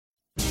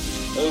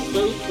a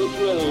fate which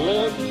will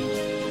live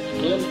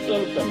in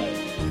infamy.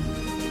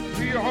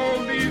 We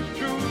hold these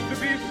truths to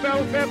be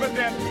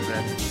self-evident.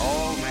 That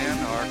all men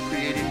are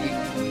created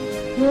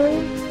equal.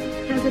 War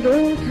has at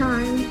all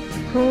times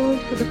called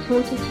for the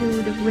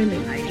fortitude of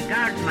women. I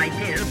regard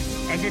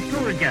myself as a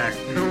soldier,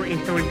 though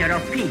a soldier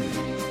of peace.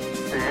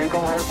 The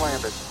Eagle has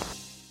landed.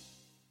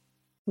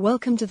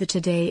 Welcome to the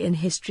Today in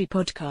History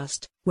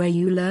podcast, where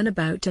you learn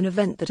about an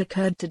event that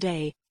occurred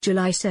today,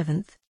 July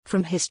 7th,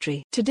 from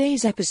history.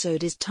 Today's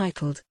episode is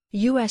titled,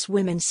 U.S.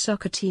 Women's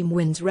Soccer Team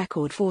Wins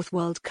Record Fourth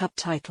World Cup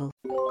Title.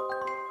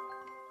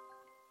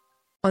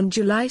 On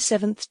July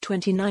 7,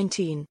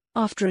 2019,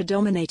 after a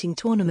dominating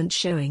tournament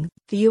showing,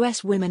 the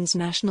U.S. women's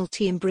national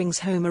team brings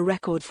home a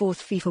record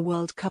fourth FIFA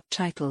World Cup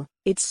title,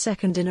 its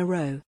second in a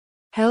row.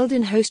 Held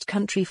in host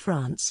country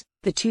France,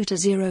 the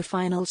 2-0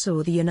 final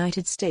saw the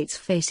United States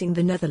facing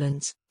the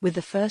Netherlands, with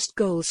the first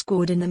goal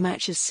scored in the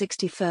match's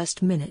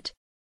 61st minute.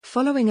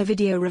 Following a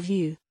video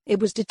review, it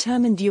was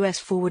determined U.S.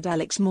 forward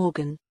Alex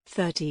Morgan,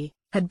 30,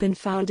 had been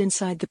fouled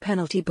inside the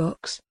penalty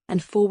box,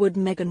 and forward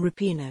Megan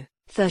Rapinoe,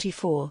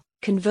 34,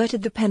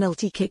 converted the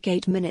penalty kick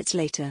 8 minutes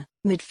later.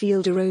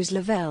 Midfielder Rose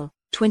Lavelle,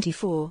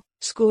 24,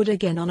 scored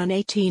again on an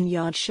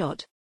 18-yard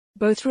shot.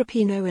 Both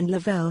Rapinoe and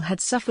Lavelle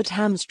had suffered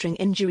hamstring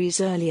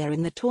injuries earlier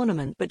in the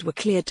tournament but were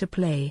cleared to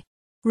play.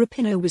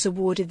 Rapinoe was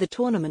awarded the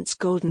tournament's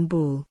Golden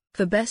Ball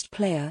for Best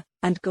Player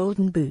and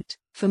Golden Boot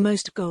for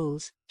most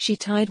goals. She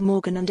tied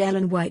Morgan and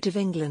Ellen White of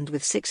England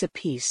with 6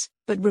 apiece,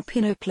 but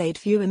Rapinoe played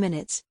fewer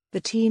minutes.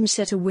 The team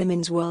set a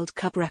Women's World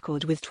Cup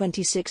record with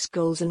 26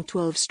 goals and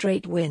 12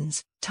 straight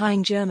wins,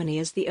 tying Germany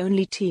as the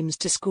only teams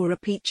to score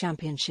repeat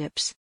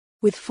championships.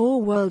 With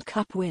 4 World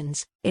Cup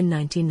wins, in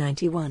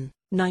 1991,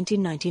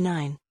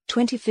 1999,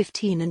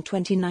 2015 and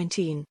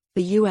 2019,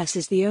 the US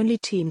is the only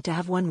team to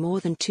have won more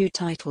than 2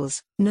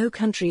 titles. No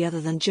country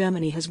other than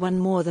Germany has won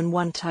more than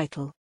 1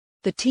 title.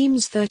 The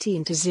team's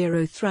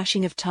 13-0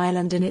 thrashing of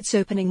Thailand in its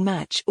opening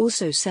match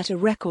also set a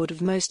record of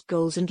most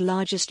goals and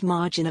largest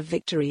margin of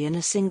victory in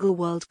a single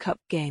World Cup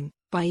game,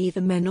 by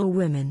either men or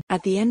women.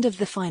 At the end of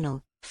the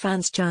final,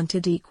 fans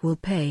chanted equal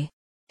pay,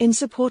 in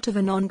support of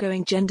an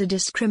ongoing gender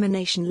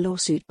discrimination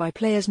lawsuit by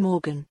players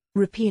Morgan,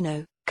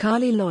 Rapinoe,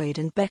 Carly Lloyd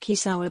and Becky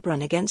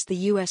Sauerbrunn against the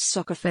U.S.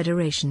 Soccer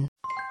Federation.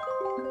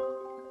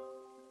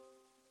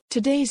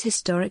 Today's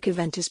historic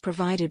event is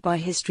provided by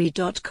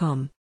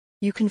History.com.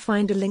 You can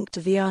find a link to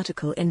the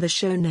article in the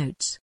show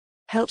notes.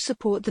 Help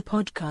support the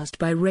podcast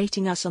by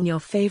rating us on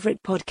your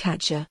favorite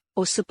podcatcher,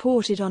 or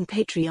support it on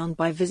Patreon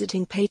by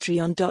visiting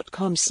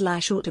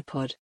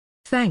patreon.com/autopod.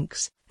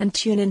 Thanks, and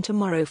tune in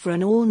tomorrow for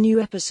an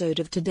all-new episode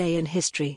of Today in History.